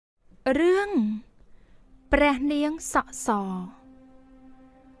រឿងព្រះនាងសក់ស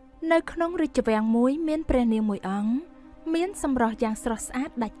នៅក្នុងរាជវាំងមួយមានព្រះនាងមួយអង្គមានសម្រស់យ៉ាងស្រស់ស្អាត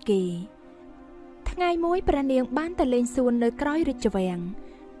ដាច់គេថ្ងៃមួយព្រះនាងបានទៅលេងសួននៅក្រោយរាជវាំង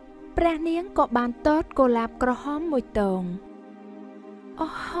ព្រះនាងក៏បានទតកុលាបក្រហមមួយតងអូ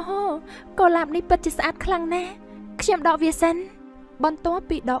កុលាបនេះពិតជាស្អាតខ្លាំងណាស់ខ្ញុំដកវាសិនបន្ទាប់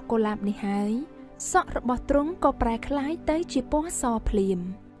ពីដកកុលាបនេះហើយសក់របស់ទ្រង់ក៏ប្រែក្លាយទៅជាពណ៌សភ្លាម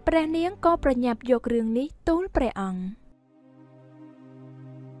ព្រះនាងក៏ប្រញាប់យករឿងនេះទូលព្រះអង្គ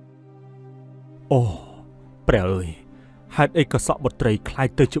អូព្រះអើយហេតុអីក៏សក់បុត្រីคล้าย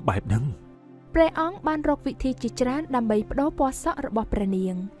ទៅជាបែបហ្នឹងព្រះអង្គបានរកវិធីជាច្រើនដើម្បីបដូរពណ៌សក់របស់ព្រះនា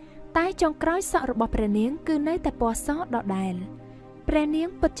ងតែចុងក្រោយសក់របស់ព្រះនាងគឺនៅតែពណ៌សដដែលព្រះនាង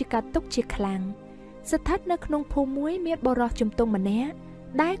ពិតជាកាត់ទុកជាខ្លាំងស្ថិតនៅក្នុងភូមិមួយមានបុរសជំទង់ម្នាក់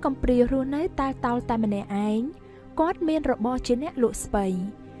ដែលកំព្រារស់នៅតែតោលតែម្នាក់ឯងគាត់មានរបរជាអ្នកលក់ស្ពៃ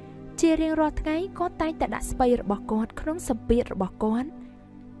ជារៀងរាល់ថ្ងៃគាត់តែងតែដាក់ស្ពៃរបស់គាត់ក្នុងសម្ពាធរបស់គាត់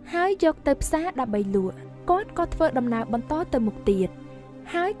ហើយយកទៅផ្សារដើម្បីលក់គាត់ក៏ធ្វើដំណើរបន្តទៅមុខទៀត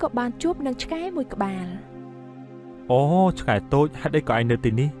ហើយក៏បានជួបនឹងឆ្កែមួយក្បាលអូឆ្កែតូចហេតុអីក៏ឯងនៅ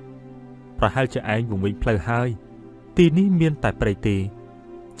ទីនេះប្រហែលជាឯងវង្វេងផ្លូវហើយទីនេះមានតែព្រៃទេ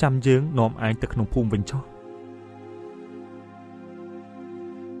ចាំយើងនាំឯងទៅក្នុងភូមិវិញចុះ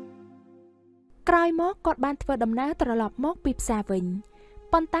ក្រោយមកគាត់បានធ្វើដំណើរត្រឡប់មកពីផ្សារវិញ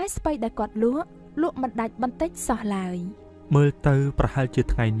ប៉ុន្តែស្ពៃដែលគាត់លក់មិនដាច់បន្តិចសោះឡើយមើលទៅប្រហែលជា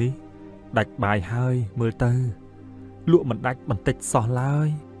ថ្ងៃនេះដាច់បាយហើយមើលទៅលក់មិនដាច់បន្តិចសោះឡើយ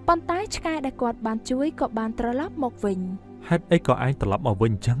ប៉ុន្តែឆ្កែដែលគាត់បានជួយក៏បានត្រឡប់មកវិញហេតុអីក៏ឯងត្រឡប់មកវិ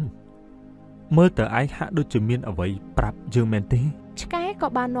ញចឹងមើលទៅឯងហាក់ដូចជាមានអ្វីប្រាប់យើងមែនទេឆ្កែក៏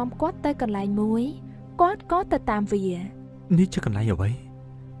បាននាំគាត់ទៅកន្លែងមួយគាត់ក៏ទៅតាមវានេះជាកន្លែងអ្វី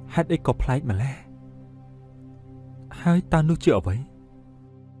ហេតុអីក៏ប្លែកម្ល៉េះហើយតើនោះជាអ្វី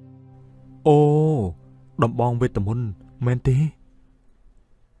អូដំបងវេទមន្តមែនទេ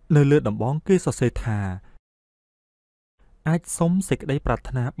នៅលើដំបងគេសរសេរថាអាចសុំសេចក្តីប្រា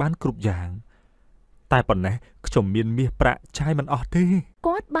ថ្នាបានគ្រប់យ៉ាងតែប៉ុណ្ណេះខ្ញុំមានមាសប្រាក់ចាយមិនអស់ទេ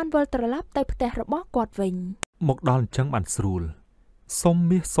គាត់បានវិលត្រឡប់ទៅផ្ទះរបស់គាត់វិញមកដល់អញ្ចឹងបានស្រួលសុំ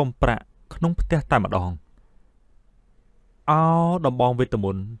មាសសុំប្រាក់ក្នុងផ្ទះតែម្ដងអោដំបងវេទម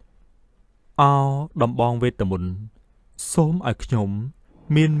ន្តអោដំបងវេទមន្តសូមឲ្យខ្ញុំ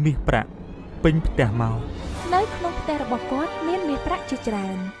មានមាសប្រាក់ពេញផ្ទះមកនៅក្នុងផ្ទះរបស់គាត់មានមាសប្រាក់ជាច្រើ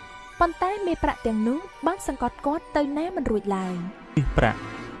នប៉ុន្តែមាសប្រាក់ទាំងនោះបានសង្កត់គាត់ទៅណាមិនរួចឡើយមាសប្រាក់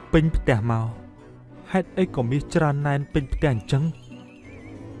ពេញផ្ទះមកហេតុអីក៏មាសច្រើនណែនពេញផ្ទះអញ្ចឹង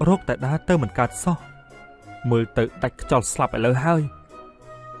រកតែដើរទៅមិនកើតសោះមើលទៅដាច់ខ្យល់ស្លាប់ឥឡូវហើយ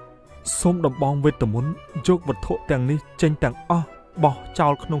សូមដំបងវេទមន្តយកវត្ថុទាំងនេះចេញទាំងអស់បោះចោ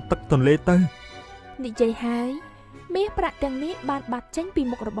លក្នុងទឹកទន្លេទៅនិយាយហើយមាសប្រាក់ទាំងនេះបានបាត់ចេញពី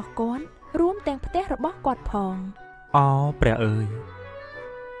មុខរបស់គាត់រួមទាំងផ្ទះរបស់គាត់ផងអូព្រះអើយ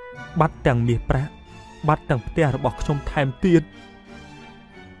បាត់ទាំងមាសប្រាក់បាត់ទាំងផ្ទះរបស់ខ្ញុំថែមទៀត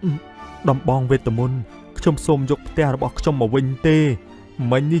ដំបងវេទមន្តខ្ញុំសូមយកផ្ទះរបស់ខ្ញុំមកវិញទេ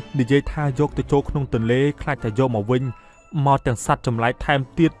មិញនេះនិយាយថាយកទៅចូលក្នុងទន្លេខ្លាចតែយកមកវិញមកទាំងសัตว์ចម្លែកថែម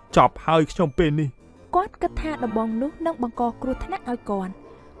ទៀតចប់ហើយខ្ញុំពេលនេះគាត់គិតថាដំបងនោះនឹងបង្កគ្រោះថ្នាក់ឲ្យគាត់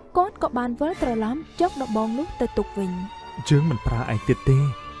ក៏បានវិលត្រឡប់យកដំបងនោះទៅទុកវិញយើងមិនប្រើឯងទៀតទេ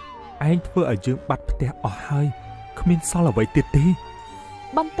ឯងធ្វើឲ្យយើងបាត់ផ្ទះអស់ហើយគ្មានសល់អ្វីទៀតទេ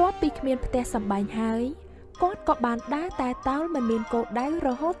បន្ទាប់ពីគ្មានផ្ទះសម្បែងហើយគាត់ក៏បានដើរតែតោលមិនមានគោលដៅរ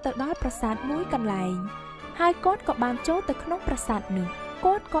ហូតទៅដល់ប្រាសាទមួយកន្លែងហើយគាត់ក៏បានចូលទៅក្នុងប្រាសាទនោះ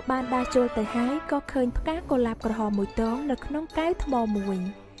គាត់ក៏បានដើរចូលទៅហើយក៏ឃើញផ្កាកុលាបក្រហមមួយតងនៅក្នុងកែវថ្មមួយ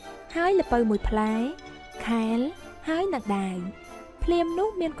ហើយល្ពៅមួយផ្លែខែលហើយនឹងដាវភ្លាមនោះ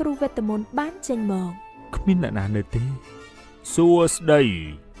មានគ្រូវេទមន្តបានចេញមកគ្មានអ្នកណានៅទេសួស្តី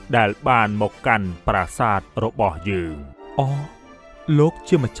ដែលបានមកកាន់ប្រាសាទរបស់យើងអូលោក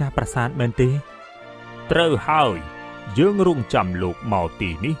ជាម្ចាស់ប្រាសាទមែនទេត្រូវហើយយើងរងចាំលោកមកទី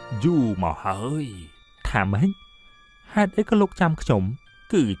នេះយូរមកហើយថាម៉េចហេតុអីក៏លោកចាំខ្ញុំ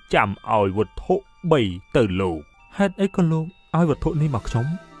គឺចាំឲ្យវត្ថុ3ទៅលោកហេតុអីក៏លោកឲ្យវត្ថុនេះមកខ្ញុំ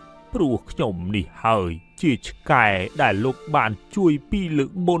ព្រោះខ្ញុំនេះហើយជាឆ្កែដែលលោកបានជួយពីលើ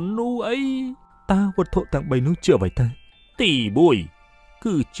កមុននោះអីតើវត្ថុទាំង3នោះជាអ្វីទៅទី1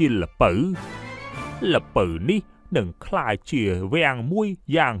គឺជាល្ពៅនេះនឹងក្លាយជាវាំងមួយ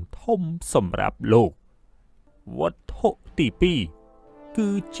យ៉ាងធំសម្រាប់លោកវត្ថុទី2គឺ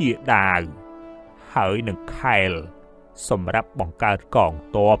ជាដាវហើយនឹងខែលសម្រាប់បង្កើតកង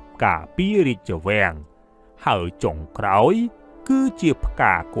ទ័ពការពាររាជវាំងហើយចុងក្រោយគឺជាផ្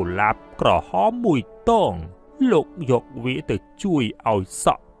កាកុលាបក្រហមមួយតងលោកយកវាទៅជួយឲ្យស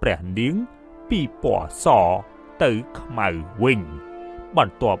ក់ព្រះនាងពីពណ៌សទៅខ្មៅវិញ ប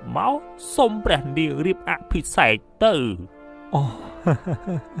ន្ទាប់មកសូមព្រះនាងរៀបអភិសេកទៅអូ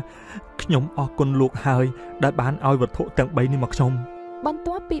ខ្ញុំអរគុណលោកហើយដែលបានឲ្យវត្ថុទាំង3នេះមកខ្ញុំបន្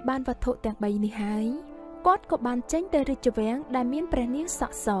ទាប់ពីបានវត្ថុទាំង3នេះហើយគាត់ក៏បានចេញទៅរាជវាំងដែលមានព្រះនាងស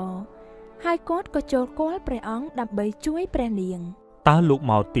ក់សហើយគាត់ក៏ចូលគាល់ព្រះអង្គដើម្បីជួយព្រះនាងតើលោក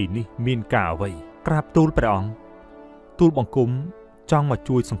មកទីនេះមានការអ្វីក្រាបទូលព្រះអង្គទូលបង្គំចង់មក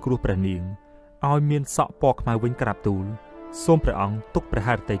ជួយសង្គ្រោះព្រះនាងឲ្យមានសក់ពណ៌ខ្មៅវិញក្រាបទូលសូមព្រះអង្គទុកព្រះハ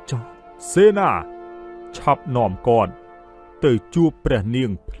រតីចុះសេនាឆាប់នាំគាត់ទៅជួបព្រះនាង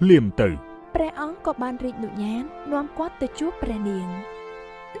ភ្លាមទៅព្រះអង្គក៏បានរាជនុញ្ញាតនាំគាត់ទៅជួបព្រះនាង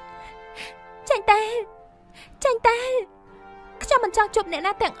ចាញ់តែខ្ញុំមិនចង់ជួបអ្នក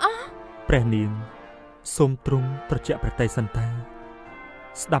ណាទាំងអស់ព្រះនាងសូមទ្រង់ត្រជាក់ព្រះទ័យសិនតា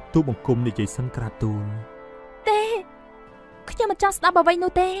ស្ដាប់ទូលបង្គំនិយាយសិនក្រាបទូលទេខ្ញុំមិនចង់ស្ដាប់អ្វី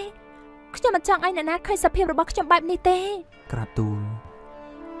នោះទេខ្ញុំមិនចង់ឲ្យអ្នកណាឃើញសភាពរបស់ខ្ញុំបែបនេះទេក្រាបទូល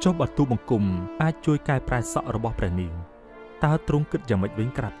ចុះបើទូលបង្គំអាចជួយកែប្រែសក់របស់ព្រះនាងតើទ្រង់គិតយ៉ាងម៉េចវិញ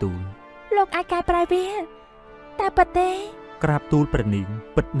ក្រាបទូលលោកអាចកែប្រែវាតែពិតទេក្រាបទូលព្រះនាង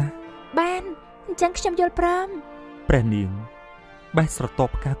ពិតណាស់បានអញ្ចឹងខ្ញុំយល់ព្រមព្រះនាងបេះស្រទា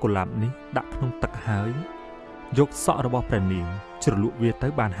ប់ផ្កាកុលាបនេះដាក់ក្នុងទឹកហើយយកសក់របស់ព្រះនាងជ្រលក់វាទៅ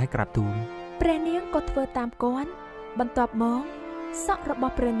បានហើយក្រាបទូលព្រះនាងក៏ធ្វើតាមគាត់បន្ទាប់មកសក់រប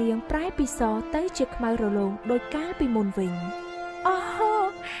ស់ព្រះនាងប្រែពីសទៅជាខ្មៅរលោងដោយកាលពីមុនវិញអូ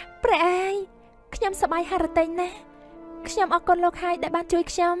ព្រះអាយខ្ញុំសប្បាយហឫទ័យណាស់ខ្ញុំអរគុណលោកហើយដែលបានជួយ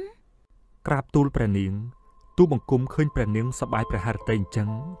ខ្ញុំក្រាបទូលព្រះនាងទូលបង្គំឃើញព្រះនាងសប្បាយព្រះហឫទ័យអញ្ចឹង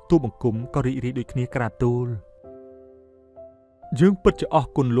ទូលបង្គំក៏រីករាយដូចគ្នាក្រាបទូលយើងពិតជាអរ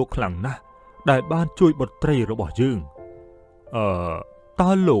គុណលោកខ្លាំងណាស់ដែលបានជួយបុត្រីរបស់យើងតើ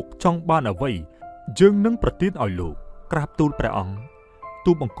លោកចង់បានអ្វីយើងនឹងប្រទានឲ្យលោកក្រាបទូលព្រះអង្គ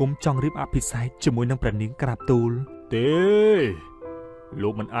ទូលបង្គំចង់រៀបអភិសេកជាមួយនឹងព្រះនាងក្រាបទូលទេលោ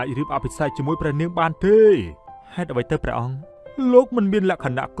កមិនអាចរៀបអភិសេកជាមួយព្រះនាងបានទេហេតុអ្វីទៅព្រះអង្គលោកមិនមានលក្ខ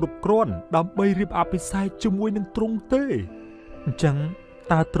ណៈគ្រប់គ្រាន់ដើម្បីរៀបអភិសេកជាមួយនឹងទ្រង់ទេអញ្ចឹង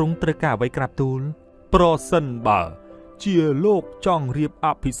តើទ្រង់ត្រូវការអ្វីក្រាបទូលប្រសិនបើជាលោកចង់រៀបអ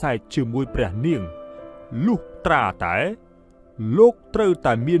ភិសេកជាមួយព្រះនាងលុះត្រាតែលោកត្រូវ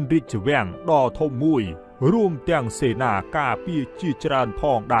តែមានរាជវាំងដ៏ធំមួយរួមទាំងសេនាការពារជាច្រើនផ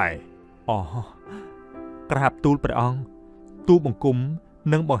ងដែរក្រាបទូលព្រះអង្គទូលបង្គំ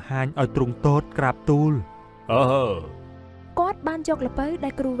នឹងបង្ហាញឲ្យទ្រង់ទតក្រាបទូលគាត់បានយកល្ពៅដែ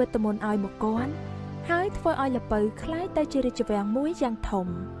លគ្រូវេទមន្តឲ្យមកគាត់ហើយធ្វើឲ្យល្ពៅคล้ายទៅជារាជវាំងមួយយ៉ាងធំ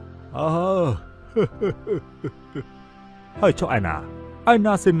ហើយចុះឯ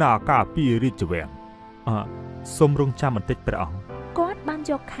ណាសេនាការពាររាជវាំងសូមរងចាំបន្តិចព្រះអង្គគាត់បាន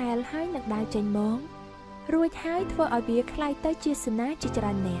យកខែលហើយនឹងដាវចេញមករួចហើយធ្វើឲ្យវាคล้ายទៅជាសេនាជាច្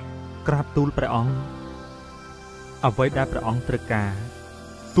រើននាក់ក្រាបទូលព្រះអង្គអ្វីដែលព្រះអង្គត្រូវការ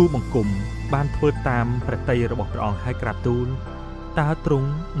ទូលបង្គំបានធ្វើតាមព្រះទ័យរបស់ព្រះអង្គហើយក្រាបទូលតើទ្រង់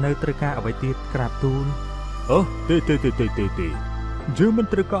នៅត្រូវការអ្វីទៀតក្រាបទូលទេយើងមិន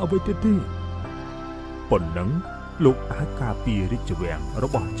ត្រូវការអ្វីទៀតទេប៉ុណ្ណឹងលោកអាចការពាររាជវាំងរ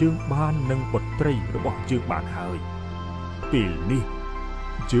បស់យើងបាននឹងបុត្រីរបស់យើងបានហើយពេលនេះ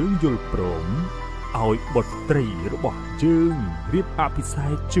យើងយល់ព្រមឲ្យបុត្រីរបស់យើងរៀបអភិសេ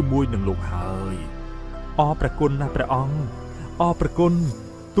កជាមួយនឹងលោកហើយអរព្រះគុណណាស់ព្រះអង្គអរព្រះគុណ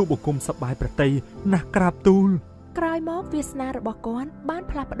ទូលបង្គំសប្បាយព្រះទ័យណាស់ក្រាបទូលក្រោយមកវាសនារបស់គាត់បាន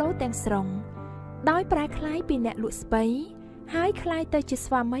ផ្លាស់ប្ដូរទាំងស្រុងដោយប្រែក្លាយពីអ្នកលក់ស្ពៃហើយក្លាយទៅជា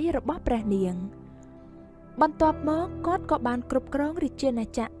ស្វាមីរបស់ព្រះនាងបន្ទាប់មកគាត់ក៏បានគ្រប់គ្រងរាជាណា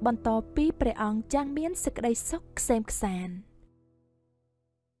ចក្របន្តពីព្រះអង្គយ៉ាងមានសេចក្តីសុខក្សេមក្សាន្ត